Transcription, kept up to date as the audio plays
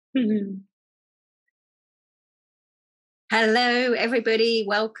Mhm. Hello, everybody.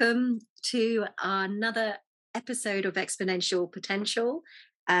 Welcome to another episode of Exponential Potential.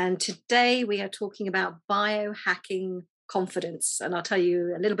 And today we are talking about biohacking confidence. And I'll tell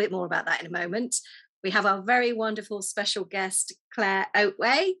you a little bit more about that in a moment. We have our very wonderful special guest, Claire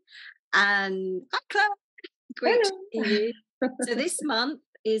Oatway. And hi, Claire. Great to see Hello. you. So, this month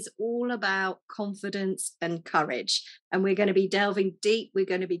is all about confidence and courage. And we're going to be delving deep. We're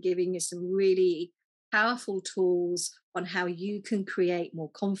going to be giving you some really powerful tools on how you can create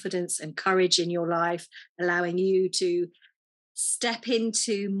more confidence and courage in your life, allowing you to step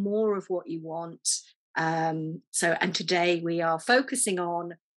into more of what you want. And today we are focusing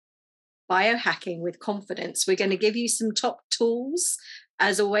on biohacking with confidence. We're going to give you some top tools.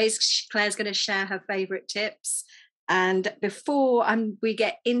 As always, Claire's going to share her favorite tips. And before we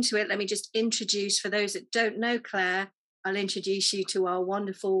get into it, let me just introduce, for those that don't know Claire, I'll introduce you to our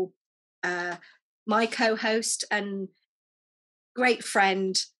wonderful, my co-host and great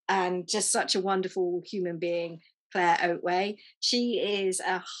friend, and just such a wonderful human being, Claire Oatway. She is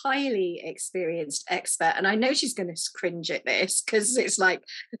a highly experienced expert, and I know she's going to cringe at this because it's like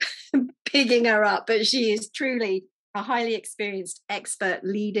pigging her up, but she is truly a highly experienced expert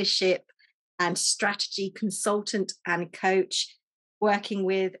leadership and strategy consultant and coach, working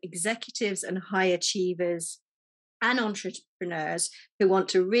with executives and high achievers and entrepreneurs who want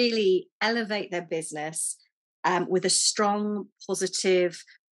to really elevate their business with a strong, positive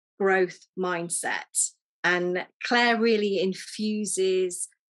growth mindset. And Claire really infuses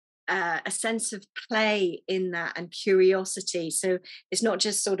a sense of play in that and curiosity. So it's not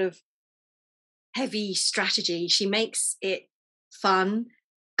just sort of heavy strategy. She makes it fun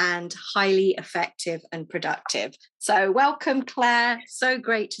and highly effective and productive. So welcome, Claire. So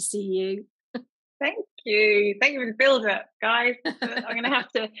great to see you. Thank you. Thank you for the build up, guys. I'm gonna have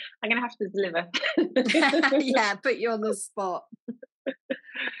to deliver. Yeah, put you on the spot.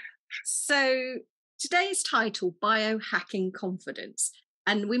 So today's title, Biohacking Confidence.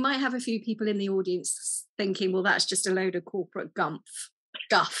 And we might have a few people in the audience thinking, well, that's just a load of corporate guff,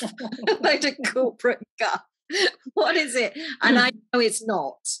 a load of corporate guff. What is it? And I know it's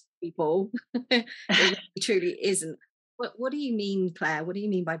not, people. It really, truly isn't. What do you mean, Claire? What do you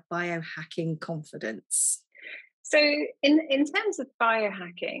mean by biohacking confidence? So in terms of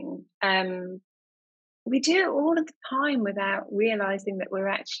biohacking, we do it all of the time without realizing that we're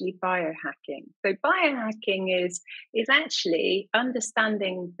actually biohacking. So biohacking is actually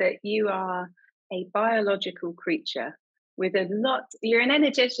understanding that you are a biological creature with a lot. You're an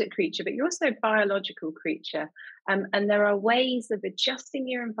energetic creature, but you're also a biological creature, and there are ways of adjusting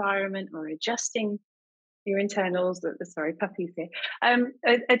your environment or adjusting your internals. Sorry, puppies here.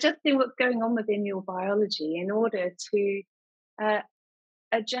 Adjusting what's going on within your biology in order to uh,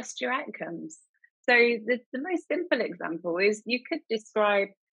 adjust your outcomes. So the most simple example is you could describe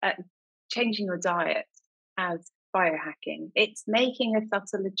uh, changing your diet as biohacking. It's making a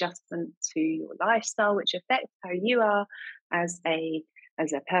subtle adjustment to your lifestyle, which affects how you are as a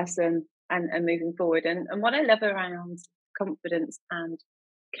person and moving forward. And what I love around confidence and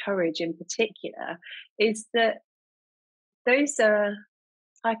courage in particular is that those are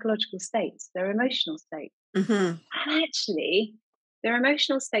psychological states, they're emotional states. Mm-hmm. And actually, they're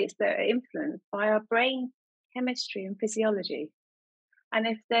emotional states that are influenced by our brain chemistry and physiology. And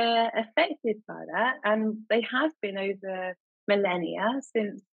if they're affected by that, and they have been over millennia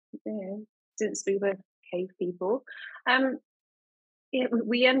since we were cave people, um,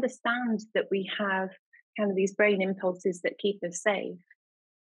 we understand that we have kind of these brain impulses that keep us safe.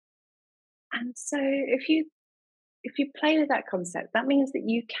 And so if you play with that concept, that means that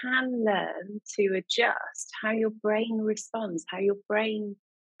you can learn to adjust how your brain responds, how your brain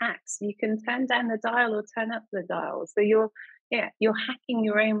acts. You can turn down the dial or turn up the dial. So you're hacking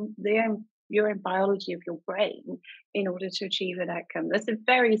your own biology of your brain in order to achieve an outcome. That's a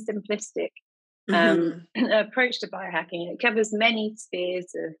very simplistic Mm-hmm. approach to biohacking. It covers many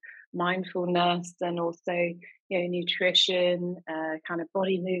spheres of mindfulness and also nutrition, kind of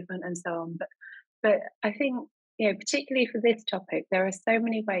body movement, and so on. But I think, particularly for this topic, there are so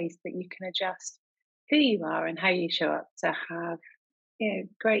many ways that you can adjust who you are and how you show up to have,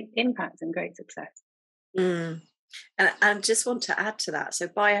 great impact and great success. Mm. And I just want to add to that. So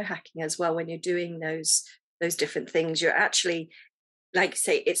biohacking as well, when you're doing those different things, you're actually, like you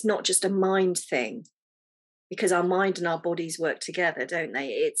say, it's not just a mind thing, because our mind and our bodies work together, don't they?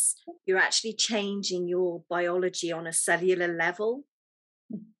 It's you're actually changing your biology on a cellular level.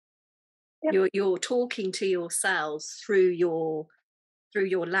 Yep. You're talking to your cells through your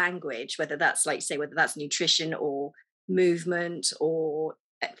language, whether that's, like you say, whether that's nutrition or movement or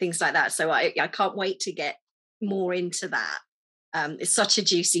things like that. So I can't wait to get more into that. It's such a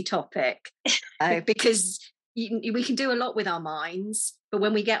juicy topic because we can do a lot with our minds, but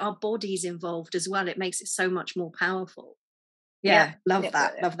when we get our bodies involved as well, it makes it so much more powerful. Yeah, love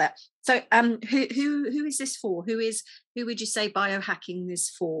that. Love that. So who is this for? Who would you say biohacking is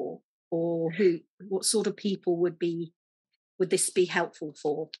for? Or what sort of people would this be helpful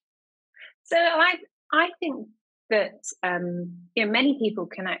for? So I think that many people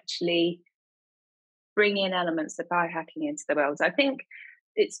can actually bring in elements of biohacking into the world. I think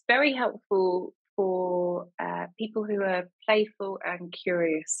it's very helpful for people who are playful and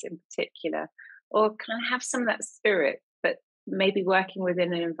curious in particular, or kind of have some of that spirit, but maybe working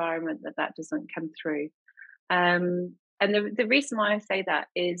within an environment that doesn't come through. And the reason why I say that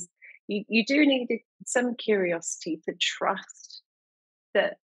is you do need some curiosity to trust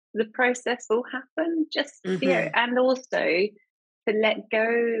that the process will happen, just and also to let go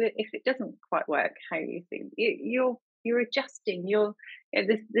if it doesn't quite work how you think. You're adjusting.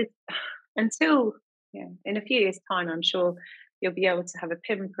 This until in a few years' time, I'm sure you'll be able to have a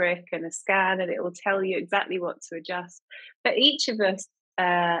pinprick and a scan, and it will tell you exactly what to adjust. But each of us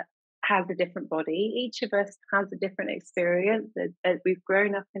has a different body. Each of us has a different experience. We've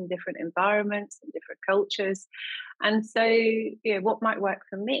grown up in different environments and different cultures, and so what might work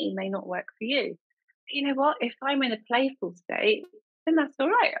for me may not work for you. But you know what? If I'm in a playful state, then that's all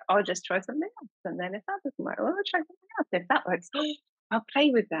right. I'll just try something else, and then if that doesn't work, well, I'll try something else. If that works, I'll play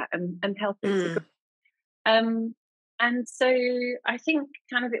with that and help it to grow. And so I think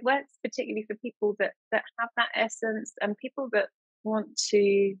kind of it works particularly for people that have that essence, and people that want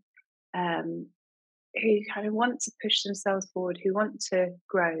to who kind of want to push themselves forward, who want to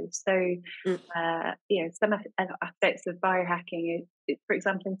grow. So some aspects of biohacking is, for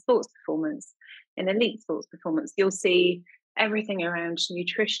example, in sports performance, in elite sports performance, you'll see everything around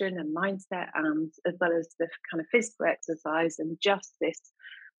nutrition and mindset, and as well as the kind of physical exercise, and just this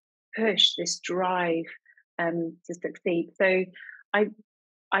push, this drive to succeed. So I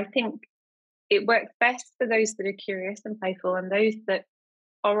think it works best for those that are curious and playful, and those that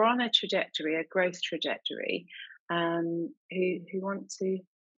are on a trajectory, a growth trajectory, who want to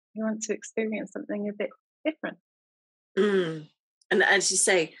experience something a bit different. And as you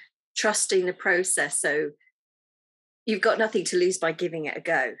say, trusting the process. So you've got nothing to lose by giving it a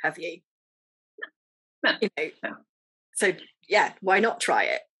go, have you? No. No. So why not try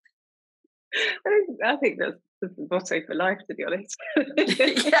it? I think that's the motto for life, to be honest.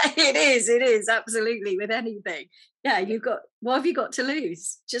 It is absolutely, with anything. What have you got to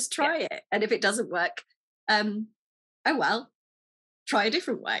lose? Just try it, and if it doesn't work, oh well, try a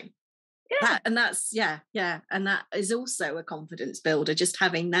different way. And that is also a confidence builder, just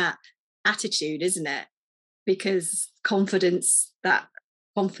having that attitude, isn't it? Because that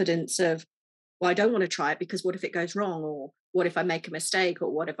confidence of, well, I don't want to try it because what if it goes wrong, or what if I make a mistake,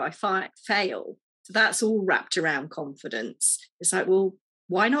 or what if I fail? So that's all wrapped around confidence. It's like, well,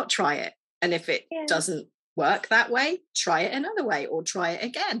 why not try it? And if it doesn't work that way, try it another way, or try it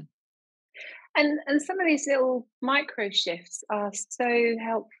again. And some of these little micro shifts are so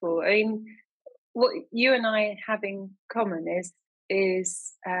helpful. I mean, what you and I have in common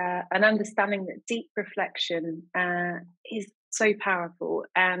is an understanding that deep reflection is so powerful,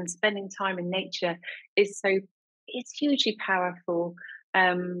 and spending time in nature it's hugely powerful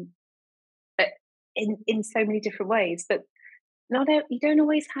in so many different ways. But you don't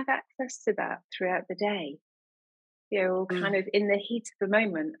always have access to that throughout the day, or kind of in the heat of the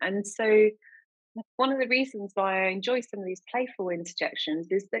moment. And so one of the reasons why I enjoy some of these playful interjections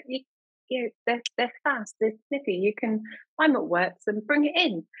is that they're fast, they're snippy. You can, I'm at work, and bring it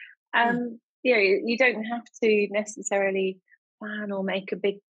in. You don't have to necessarily plan or make a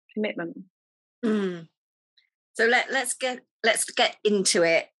big commitment. So let's get into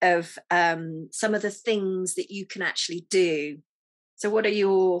it, of some of the things that you can actually do. So what are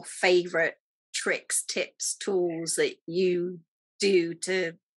your favorite tricks, tips, tools that you do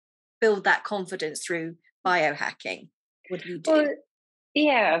to build that confidence through biohacking? What do you do? Well,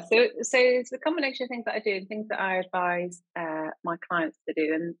 so it's a combination of things that I do and things that I advise my clients to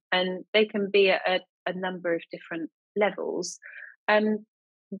do, and they can be at a number of different levels.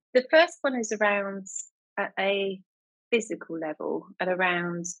 The first one is around at a physical level, and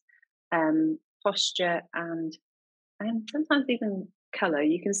around posture and sometimes even colour.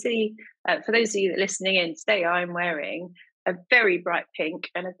 You can see, for those of you that are listening in today, I'm wearing a very bright pink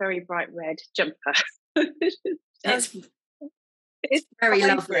and a very bright red jumper. It's very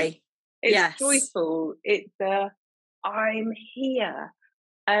vibrant. lovely. It's joyful. It's I'm here.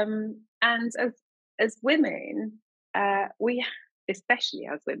 And as women, we especially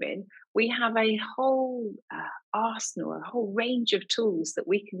as women, we have a whole arsenal, a whole range of tools that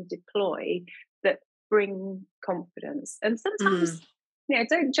we can deploy that bring confidence. And Mm. sometimes,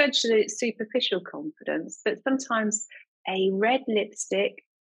 don't judge that it's superficial confidence, but sometimes a red lipstick,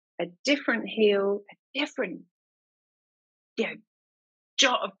 a different heel, a different, you know,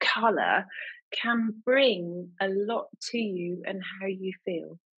 jot of color can bring a lot to you and how you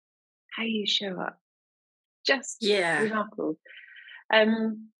feel, how you show up. Just Yeah. remarkable.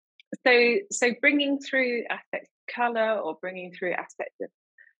 Um, so bringing through aspects of color or bringing through aspects of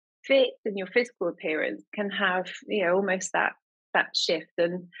fit and your physical appearance can have, almost that shift.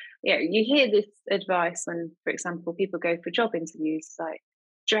 And you hear this advice when, for example, people go for job interviews, like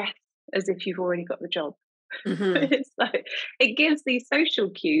dress as if you've already got the job. Mm-hmm. It's like it gives these social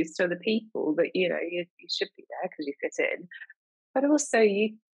cues to the people that you should be there because you fit in, but also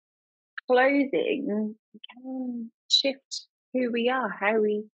you clothing can shift who we are, how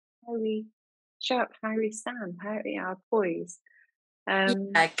we show up, how we stand, how we are poised.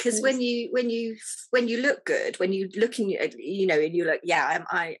 Yeah, because It's, when you look good, when you look in, and you look, yeah,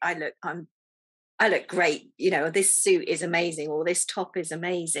 I look great. This suit is amazing, or this top is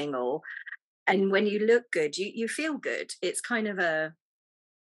amazing, and when you look good, you feel good. It's kind of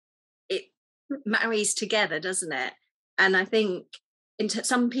it marries together, doesn't it? And I think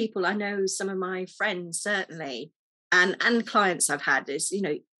some people, I know some of my friends certainly, and clients I've had is,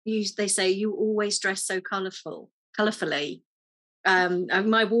 they say you always dress so colorfully. And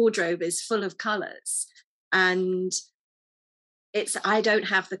my wardrobe is full of colors, and I don't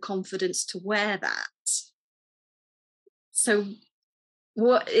have the confidence to wear that. So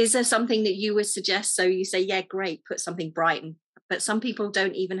what is there something that you would suggest? So you say, yeah, great, put something bright, but some people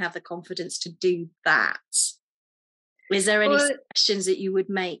don't even have the confidence to do that. Is there any well, suggestions that you would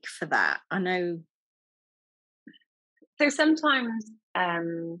make for that? I know. so sometimes,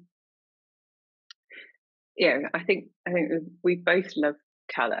 I think we both love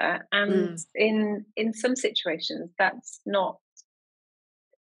color, and Mm, in some situations that's not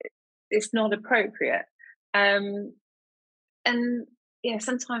it's not appropriate. Um, and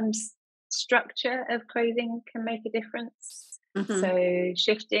sometimes structure of clothing can make a difference. mhm, So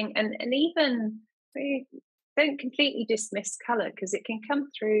shifting, and even we don't completely dismiss color because it can come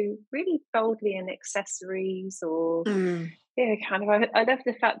through really boldly in accessories or mm. kind of. I love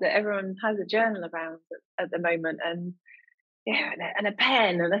the fact that everyone has a journal around at the moment, and and a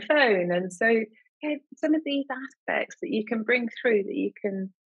pen and a phone, and so some of these aspects that you can bring through that you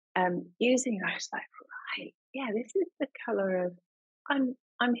can use in your life, like, right, this is the color of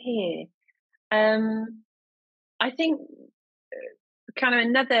I'm here. um I think kind of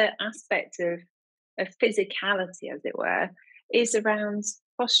another aspect of physicality, as it were, is around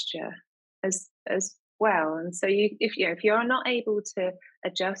posture as well. And so if you're not able to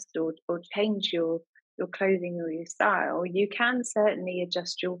adjust or change your clothing or your style, you can certainly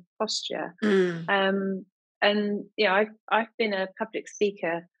adjust your posture. Mm. Um, and I've been a public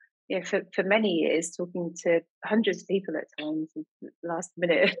speaker, for many years, talking to hundreds of people at times, last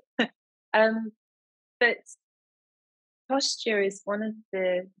minute. um, but posture is one of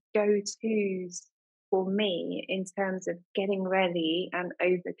the go-tos for me in terms of getting ready and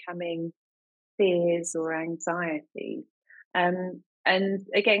overcoming fears or anxiety. And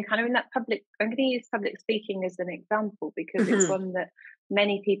again, kind of in that I'm going to use public speaking as an example because it's Mhm. one that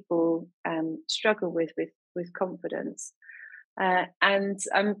many people struggle with confidence. And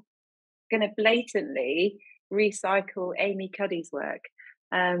I'm going to blatantly recycle Amy Cuddy's work.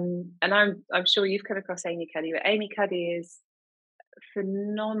 And I'm sure you've come across Amy Cuddy, but Amy Cuddy is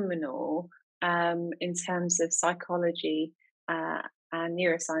phenomenal in terms of psychology and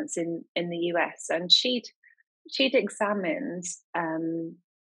neuroscience in the US, and she'd examined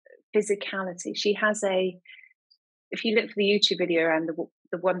physicality. She has if you look for the YouTube video around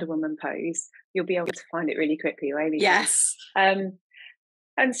the Wonder Woman pose, you'll be able to find it really quickly. Amy Cuddy. Yes.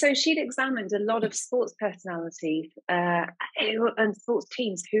 And so she'd examined a lot of sports personalities and sports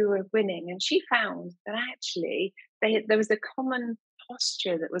teams who were winning, and she found that actually there was a common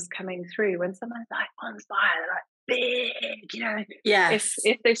posture that was coming through when someone's like on fire, they're like big, Yes.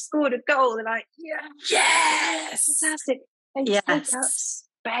 if they've scored a goal, they're like, Yes. fantastic. They take up Yes.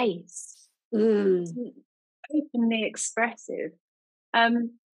 space, Mm. openly expressive.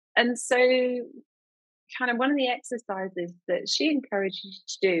 Um, and so kind of one of the exercises that she encourages you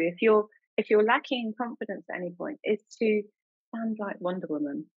to do if you're lacking in confidence at any point is to stand like Wonder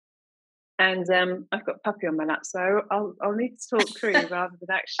Woman. And I've got Puppy on my lap, so I'll need to talk through rather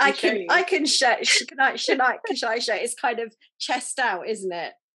than actually show I you. can show. Should I show? It's kind of chest out, isn't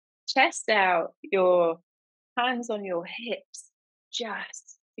it? Chest out, your hands on your hips,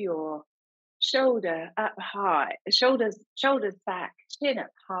 just your shoulder up high, shoulders back, chin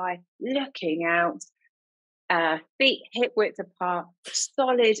up high, looking out, feet hip width apart,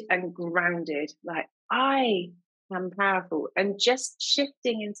 solid and grounded. Like, I am powerful. And just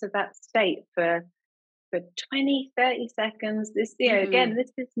shifting into that state for 20, 30 seconds. This, again,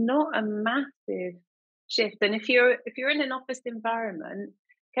 this is not a massive shift. And if you're in an office environment,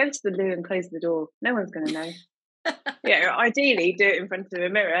 go to the loo and close the door. No one's going to know. Ideally do it in front of a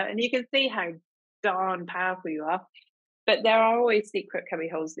mirror, and you can see how darn powerful you are. But there are always secret cubby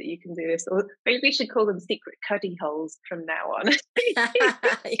holes that you can do this, or maybe we should call them secret cuddy holes from now on.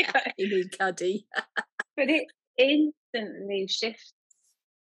 Yeah, you mean cuddy. But it instantly shifts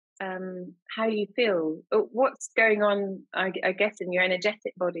how you feel. What's going on, I guess, in your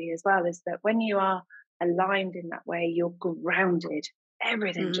energetic body as well, is that when you are aligned in that way, you're grounded.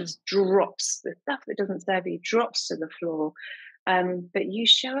 Everything just drops. The stuff that doesn't serve you drops to the floor. But you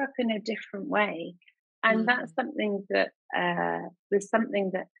show up in a different way. And that's something that there's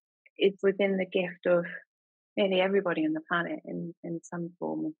something that is within the gift of nearly everybody on the planet in some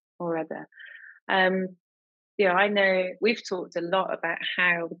form or other. I know we've talked a lot about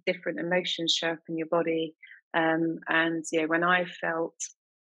how different emotions show up in your body. And when I felt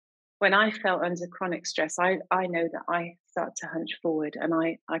under chronic stress, I know that I start to hunch forward, and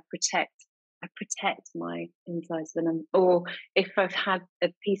I protect my insides. Or if I've had a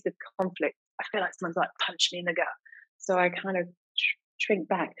piece of conflict, I feel like someone's like punched me in the gut, so I kind of shrink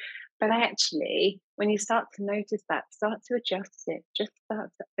back. But actually, when you start to notice that, start to adjust it, just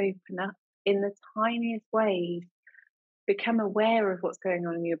start to open up in the tiniest ways, become aware of what's going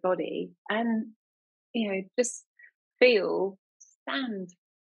on in your body, and just stand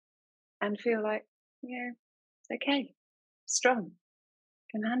and feel like, it's okay, strong,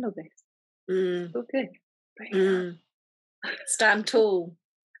 can handle this, all good, bring it up. Stand tall.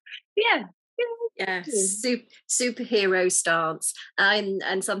 Yeah, superhero stance.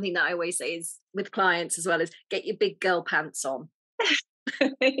 And something that I always say is with clients as well is get your big girl pants on.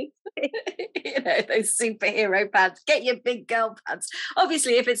 Those superhero pants, get your big girl pants.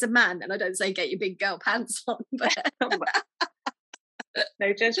 Obviously, if it's a man, and I don't say get your big girl pants on, but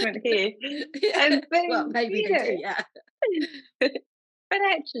no judgment here. Well, maybe they do, yeah. But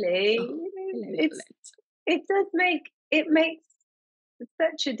actually, it makes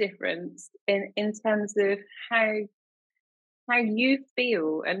such a difference in terms of how you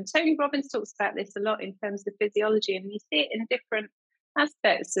feel. And Tony Robbins talks about this a lot in terms of physiology, and you see it in different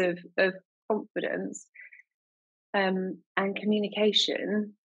aspects of confidence and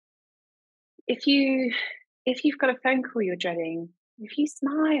communication. If you've got a phone call you're dreading, if you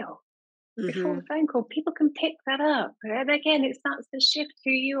smile before the phone call, people can pick that up. And again, it starts to shift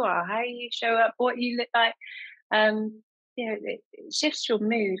who you are, how you show up, what you look like. It shifts your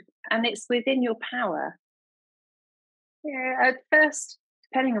mood, and it's within your power. At first,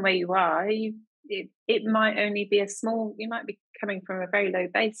 depending on where you are, it might only be you might be coming from a very low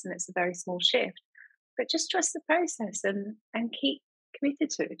base, and it's a very small shift. But just trust the process and keep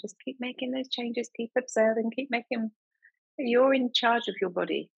committed to it. Just keep making those changes, keep observing, keep making. You're in charge of your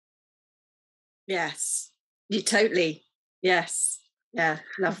body. Yes, you totally. Yes, yeah,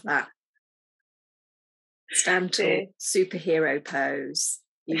 love that. Stand tall, superhero pose.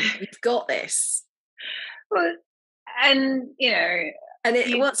 You've got this. Well, and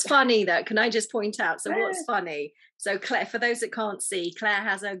what's funny though, can I just point out? So what's funny? So Claire, for those that can't see, Claire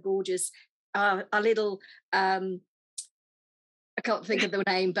has a gorgeous, our little. I can't think of the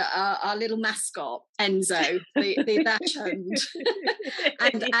name, but our little mascot, Enzo, the dachshund.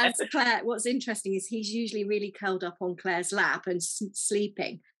 And as Claire, what's interesting is he's usually really curled up on Claire's lap and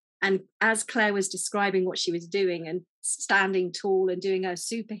sleeping. And as Claire was describing what she was doing and standing tall and doing a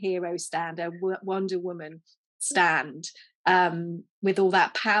superhero stand, a Wonder Woman stand, with all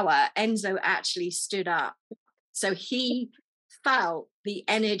that power, Enzo actually stood up. So he felt the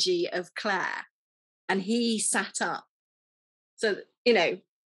energy of Claire and he sat up. So,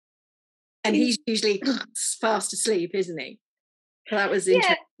 and he's usually fast asleep, isn't he? So that was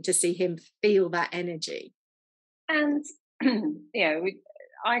interesting to see him feel that energy. And,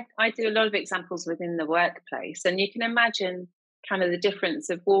 I do a lot of examples within the workplace, and you can imagine kind of the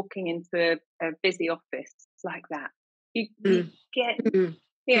difference of walking into a busy office like that. You get,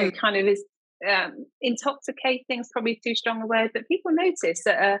 kind of is intoxicating is probably too strong a word, but people notice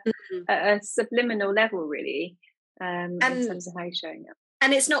at a subliminal level, really. In terms of how you're showing up,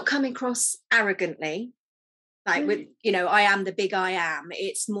 and it's not coming across arrogantly, like with I am the big I am.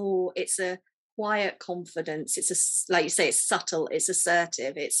 It's a quiet confidence. It's like you say, it's subtle, it's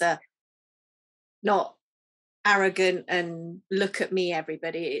assertive, it's not arrogant and look at me,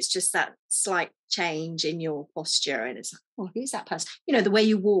 everybody. It's just that slight change in your posture. And it's like, oh, who's that person? You know, the way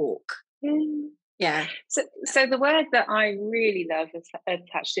you walk. Mm. Yeah. So the word that I really love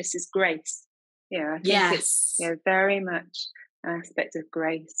attached to this is grace. Yeah, I think it's Yes. very much an aspect of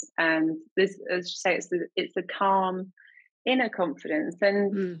grace, and this, as you say, it's the calm inner confidence.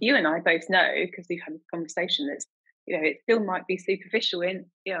 And Mm. you and I both know, because we've had this conversation, that it still might be superficial in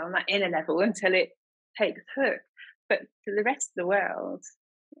on that inner level until it takes hook, but to the rest of the world,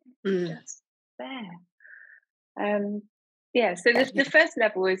 it's Mm. just there. Yeah. So the first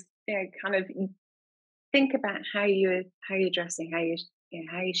level is kind of think about how you're dressing, how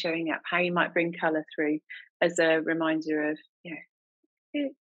you're showing up, how you might bring color through as a reminder of who,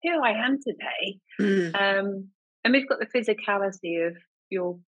 who I am today. Mm. And we've got the physicality of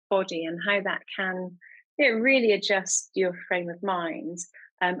your body and how that can really adjust your frame of mind,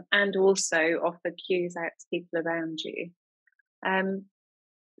 and also offer cues out to people around you. Um,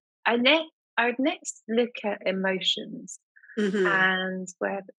 I would next look at emotions Mm-hmm. and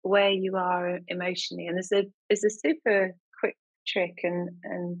where you are emotionally. And there's a super quick trick,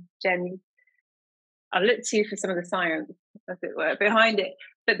 and Jen, I'll look to you for some of the science, as it were, behind it.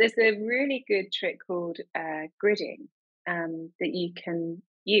 But there's a really good trick called gridding, that you can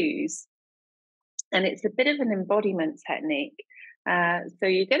use, and it's a bit of an embodiment technique. So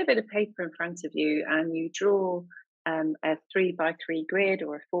you get a bit of paper in front of you, and you draw a 3x3 grid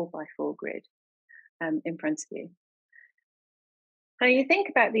or a 4x4 grid in front of you. So you think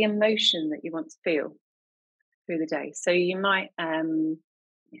about the emotion that you want to feel through the day. So you might,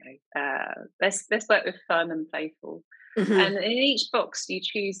 let's work with fun and playful. Mm-hmm. And in each box, you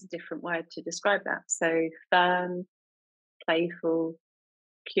choose a different word to describe that. So fun, playful,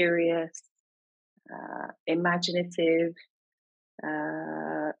 curious, imaginative,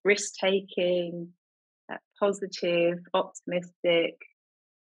 risk taking, positive, optimistic,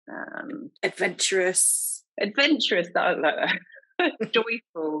 Adventurous. adventurous. I like that.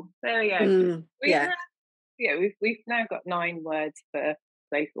 Joyful. There we go. Mm. We've Yeah. we've now got 9 words for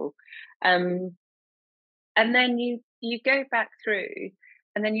playful, and then you go back through,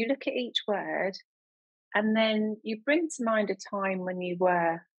 and then you look at each word, and then you bring to mind a time when you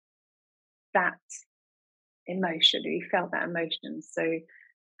were that emotion, or you felt that emotion. So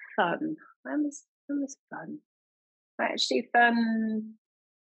fun. When was fun? Actually, fun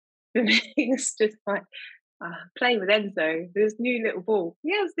for me is just like playing with Enzo, this new little ball.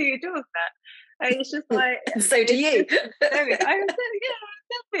 Yes, he adores that. And it's just like And so do you. I love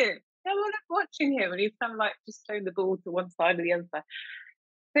it. I love watching him, and he's kind of like just throwing the ball to one side or the other side.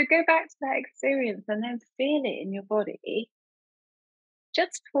 So go back to that experience and then feel it in your body,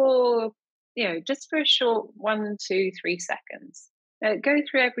 just for just for a short 1, 2, 3 seconds. Go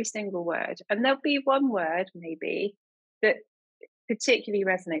through every single word, and there'll be one word maybe that particularly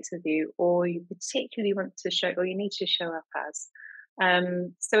resonates with you, or you particularly want to show, or you need to show up as.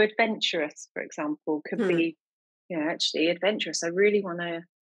 So adventurous, for example, could Hmm. be, actually adventurous. I really want to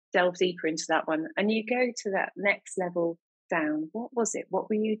delve deeper into that one. And you go to that next level down. What was it? What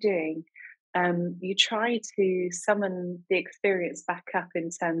were you doing? You try to summon the experience back up in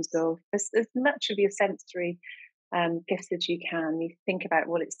terms of as much of your sensory gifts as you can. You think about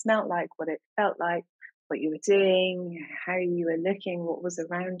what it smelt like, what it felt like, what you were doing, how you were looking, what was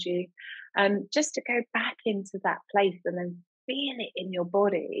around you, just to go back into that place and then feel it in your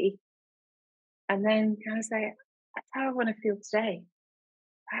body, and then kind of say, "That's how I want to feel today.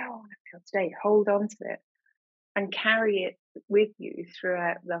 How I want to feel today." Hold on to it and carry it with you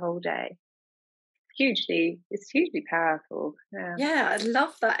throughout the whole day. It's hugely powerful. Yeah. Yeah, I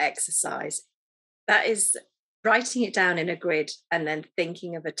love that exercise. That is writing it down in a grid and then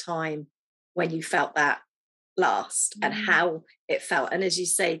thinking of a time when you felt that last and Mm. how it felt. And as you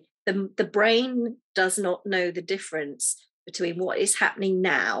say, the brain does not know the difference between what is happening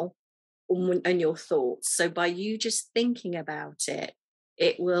now and your thoughts. So by you just thinking about it,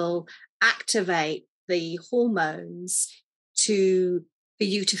 it will activate the hormones for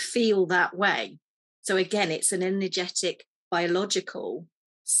you to feel that way. So again, it's an energetic, biological, Yeah.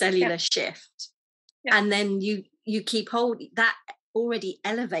 cellular shift. Yeah. And then you keep holding that, already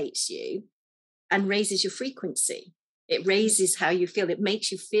elevates you and raises your frequency. It raises how you feel. It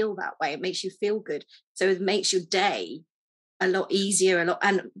makes you feel that way. It makes you feel good. So it makes your day a lot easier,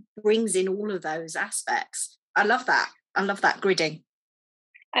 and brings in all of those aspects. I love that. I love that gridding.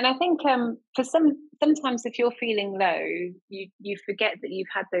 And I think for sometimes if you're feeling low, you forget that you've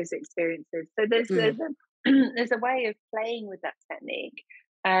had those experiences. So there's Mm. a there's a way of playing with that technique,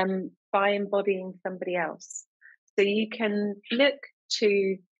 by embodying somebody else. So you can look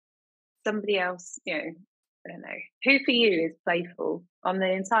to somebody else, I don't know, who for you is playful on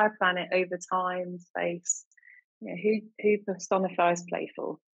the entire planet over time, space? Who personifies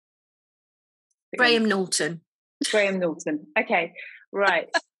playful? Graham Norton. Graham Norton. Okay, right.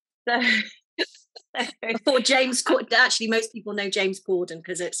 So, Or James Corden. Actually, most people know James Corden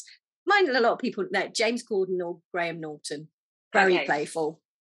because it's mine. A lot of people know James Corden or Graham Norton. Very playful.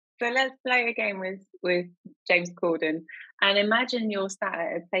 So let's play a game with James Corden, and imagine you're sat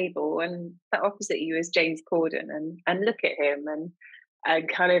at a table, and sat opposite you is James Corden, and look at him, and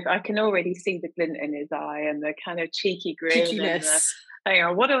kind of, I can already see the glint in his eye and the kind of cheeky grin. Cheekiness. And hang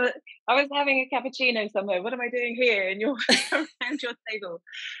on, I was having a cappuccino somewhere. What am I doing here? And you're around your table.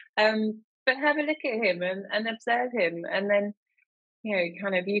 But have a look at him and observe him, and then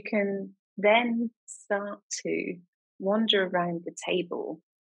kind of, you can then start to wander around the table.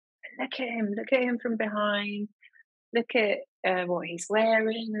 Look at him from behind. Look at what he's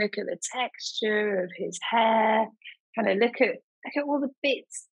wearing. Look at the texture of his hair. Kind of look at all the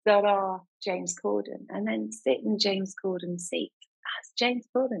bits that are James Corden, and then sit in James Corden's seat as James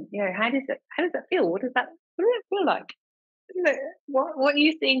Corden. How does that feel? What does that feel like? What are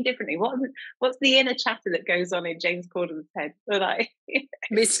you seeing differently? What's the inner chatter that goes on in James Corden's head? Like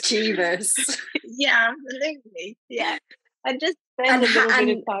mischievous. Yeah, absolutely. Yeah. And just spend a little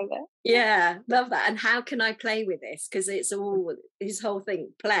bit of time there. Yeah, love that. And how can I play with this? Because it's all his whole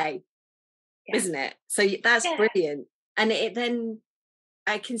thing, play, isn't it? So that's brilliant. And then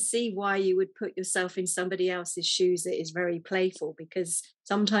I can see why you would put yourself in somebody else's shoes that is very playful, because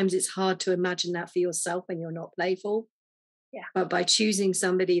sometimes it's hard to imagine that for yourself when you're not playful. Yeah. But by choosing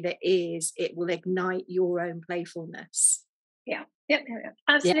somebody that is, it will ignite your own playfulness. Yeah. Yep.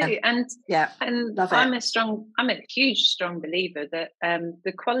 Absolutely. Yeah. And I'm a huge strong believer that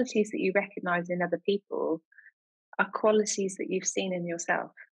the qualities that you recognize in other people are qualities that you've seen in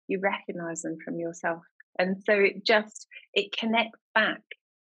yourself. You recognize them from yourself. And so it connects back.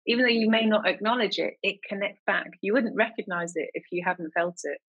 Even though you may not acknowledge it, it connects back. You wouldn't recognize it if you hadn't felt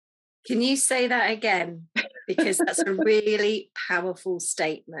it. Can you say that again? Because that's a really powerful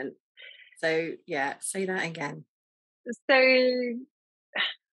statement. So yeah, say that again. So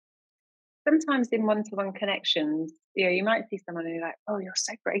sometimes in one-to-one connections, you might see someone and you're like, oh, you're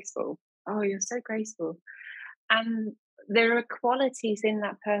so graceful. Oh, you're so graceful. And there are qualities in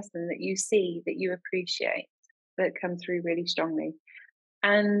that person that you see, that you appreciate, that come through really strongly.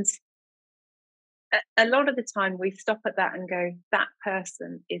 And a lot of the time we stop at that and go, that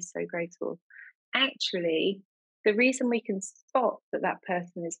person is so graceful. Actually, the reason we can spot that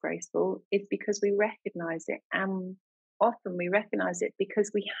person is graceful is because we recognize it. And often we recognize it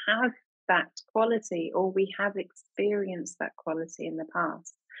because we have that quality, or we have experienced that quality in the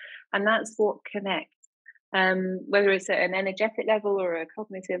past. And that's what connects. Whether it's at an energetic level or a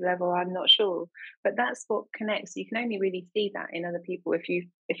cognitive level, I'm not sure, but that's what connects. You can only really see that in other people if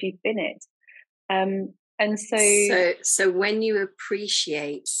you've been it. And so when you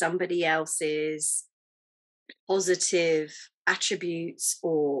appreciate somebody else's positive attributes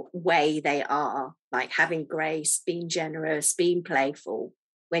or way they are, like having grace, being generous, being playful,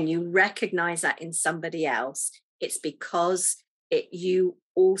 when you recognize that in somebody else, it's because you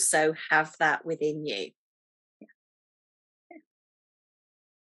also have that within you.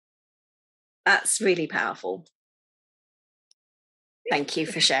 That's really powerful. Thank you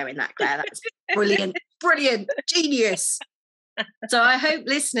for sharing that, Claire. That's brilliant, genius. So I hope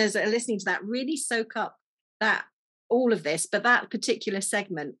listeners that are listening to that really soak up that, all of this, but that particular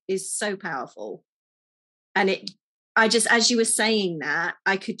segment is so powerful. And as you were saying that,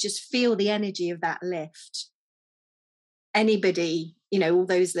 I could just feel the energy of that lift. Anybody, all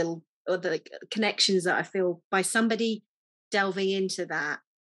those little other connections that I feel by somebody delving into that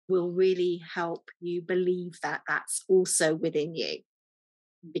will really help you believe that that's also within you,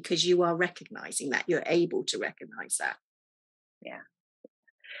 because you are recognizing that, you're able to recognize that. Yeah.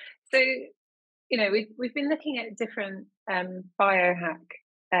 So, we've been looking at different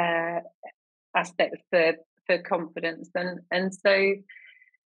biohack aspects for confidence, and so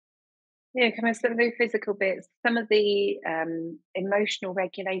kind of some of the physical bits, some of the emotional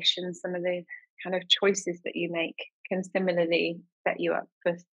regulation, some of the kind of choices that you make can similarly set you up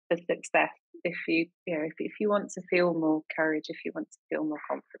for success if you want to feel more courage, if you want to feel more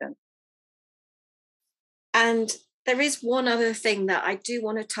confident. And there is one other thing that I do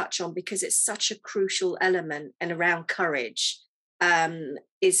want to touch on, because it's such a crucial element and around courage,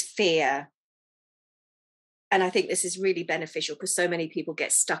 is fear. And I think this is really beneficial because so many people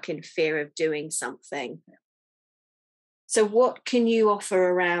get stuck in fear of doing something. So what can you offer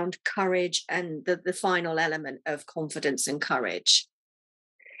around courage and the final element of confidence and courage?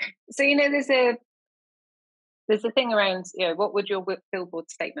 So, there's there's a thing around, what would your billboard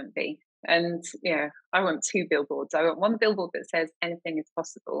statement be? And I want two billboards. I want one billboard that says anything is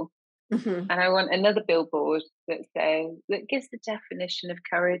possible, Mhm. and I want another billboard that gives the definition of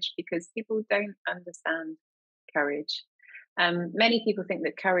courage, because people don't understand courage. Many people think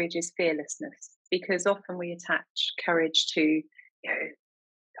that courage is fearlessness, because often we attach courage to,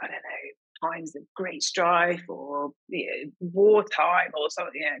 I don't know, times of great strife, or wartime, or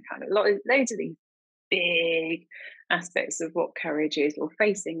something, kind of loads of these big aspects of what courage is, or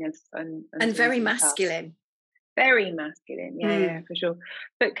facing us and And things very in the past. masculine. Very masculine, yeah, Mm. for sure.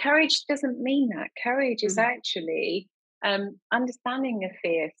 But courage doesn't mean that. Courage is Mm. actually understanding a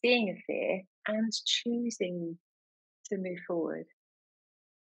fear, seeing a fear, and choosing to move forward,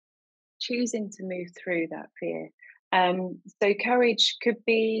 choosing to move through that fear. So courage could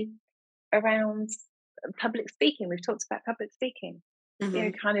be around public speaking. We've talked about public speaking.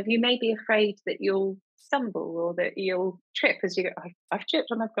 Mhm. Kind of, you may be afraid that you'll stumble, or that you'll trip as you go. I've tripped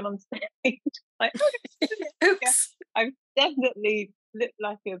when I've gone on stage. Like, yeah, Oops. I've definitely looked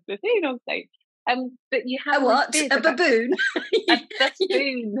like a buffoon on stage. But you have A all these what? fears A about baboon? a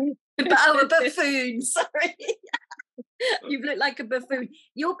buffoon. Oh, a buffoon. Sorry. You look like a buffoon.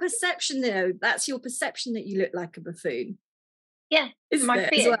 Your perception, though, that's your perception that you look like a buffoon, Yeah, isn't my it, as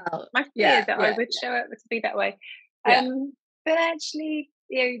fear, well? my fear Yeah, that I yeah, would show up to be that way. yeah. But actually,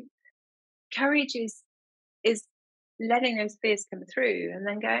 courage is letting those fears come through, and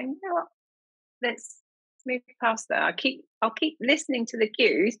then going, what, let's move past that. I'll keep listening to the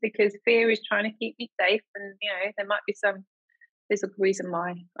cues, because fear is trying to keep me safe, and there might be some physical reason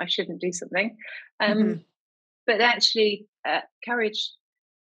why I shouldn't do something. Mhm. But actually, courage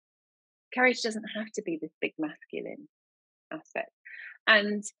doesn't have to be this big masculine aspect.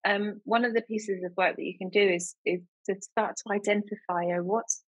 And one of the pieces of work that you can do is to start to identify, what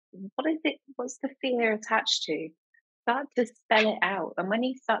is it, what's the fear attached to? Start to spell it out. And when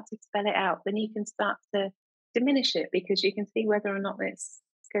you start to spell it out, then you can start to diminish it, because you can see whether or not it's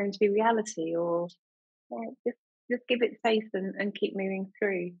going to be reality, or just give it faith, and keep moving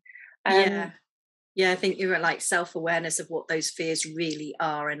through. Yeah. Um, Yeah, I think you're like self-awareness of what those fears really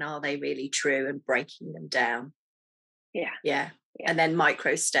are, and are they really true, and breaking them down. yeah, Yeah. yeah, And then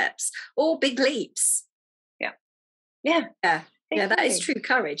micro steps or big leaps. yeah, yeah, Yeah. Yeah, that is exactly. true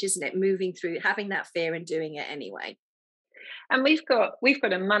courage, isn't it? Moving through, having that fear and doing it anyway. And we've got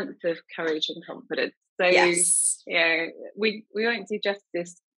a month of courage and confidence. So Yes. we won't do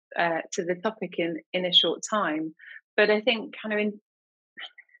justice to the topic in a short time. But I think, kind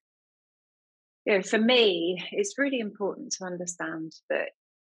of, for me, it's really important to understand that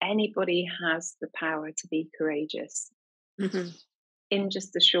anybody has the power to be courageous Mhm. in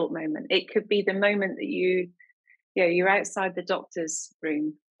just a short moment. It could be the moment that you're outside the doctor's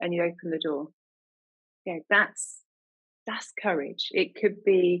room and you open the door. That's courage. It could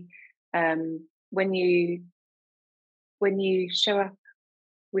be when you show up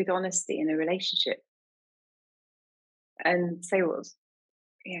with honesty in a relationship, and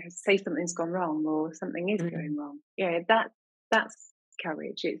say something's gone wrong, or something is Mhm. going wrong. That's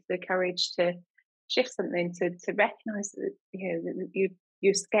courage. It's the courage to shift something, to recognize that that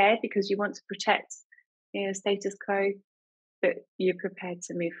you're scared because you want to protect status quo, but you're prepared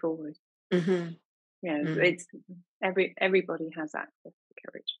to move forward. Mhm. Mm. It's everybody has access to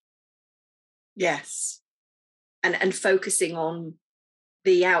courage. Yes. And focusing on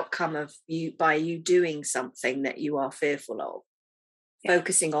the outcome of you by you doing something that you are fearful of, Yeah,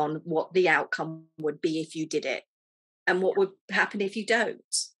 focusing on what the outcome would be if you did it, and what would happen if you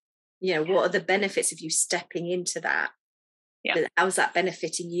don't. yeah, What are the benefits of you stepping into that? yeah, How's that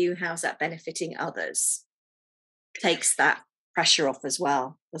benefiting you? How's that benefiting others? Takes that pressure off as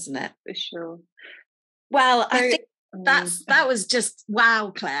well, doesn't it? for sure. Well, I So, think that was just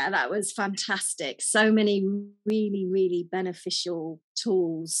wow, Claire. That was fantastic. So many really, really beneficial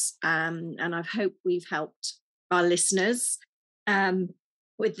tools, and I hope we've helped our listeners um,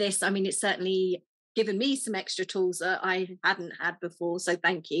 with this. I mean, it's certainly given me some extra tools that I hadn't had before. So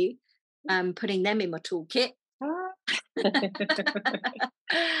thank you. Putting them in my toolkit.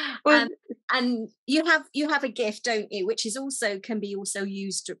 well, um, and you have a gift, don't you, which is also can be also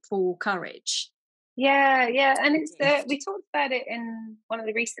used for courage. yeah, and it's we Gift. talked about it in one of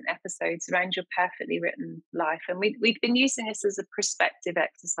the recent episodes around your perfectly written life, and we've been using this as a prospective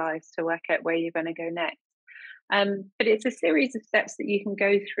exercise to work out where you're going to go next. But it's a series of steps that you can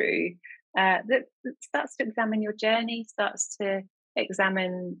go through that starts to examine your journey, starts to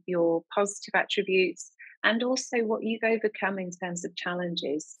examine your positive attributes, and also what you've overcome in terms of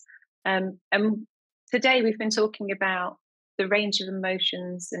challenges. And today we've been talking about the range of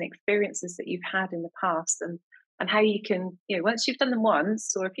emotions and experiences that you've had in the past, and and how you can, once you've done them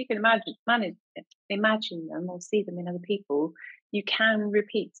once, or if you can imagine them or see them in other people, you can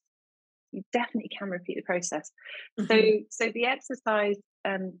repeat. You definitely can repeat the process. Mhm. So the exercise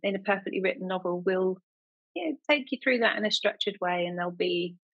in a perfectly written novel will take you through that in a structured way, and there'll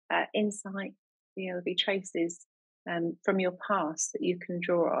be insight. There'll be traces from your past that you can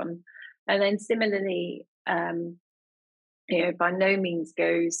draw on, and then similarly, by no means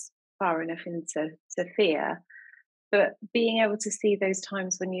goes far enough into fear, but being able to see those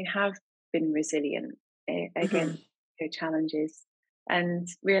times when you have been resilient Mhm. against your challenges, and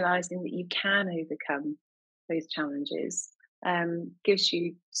realizing that you can overcome those challenges gives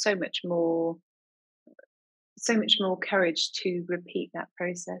you so much more courage to repeat that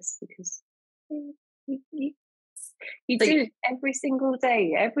process, because you, you, you So, do it every single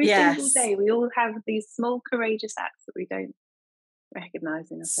day. Every single yes. day, we all have these small courageous acts that we don't recognize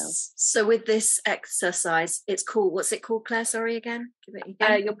in ourselves. So with this exercise, it's called, what's it called, Claire? Sorry, again. Give it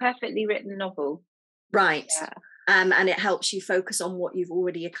again. Your perfectly written novel. Right. Yeah. And it helps you focus on what you've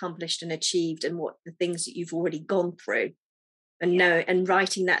already accomplished and achieved, and what the things that you've already gone through. And and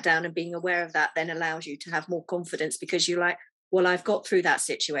writing that down and being aware of that then allows you to have more confidence, because you're like, well, I've got through that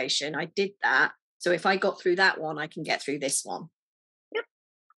situation. I did that. So if I got through that one, I can get through this one. Yep.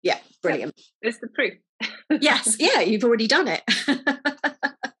 Yeah, brilliant. Yep. It's the proof. Yes, yeah, you've already done it.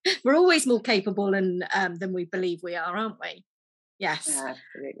 We're always more capable and than we believe we are, aren't we? Yes. Yeah,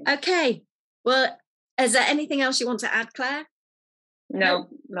 absolutely. Okay. Well, is there anything else you want to add, Claire? No.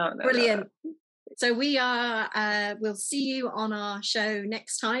 Brilliant. So we'll see you on our show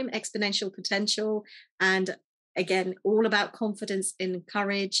next time, Exponential Potential. And again, all about confidence and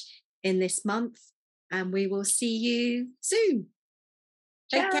courage in this month. And we will see you soon.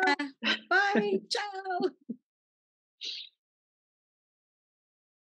 Take Ciao. care. Bye. Ciao.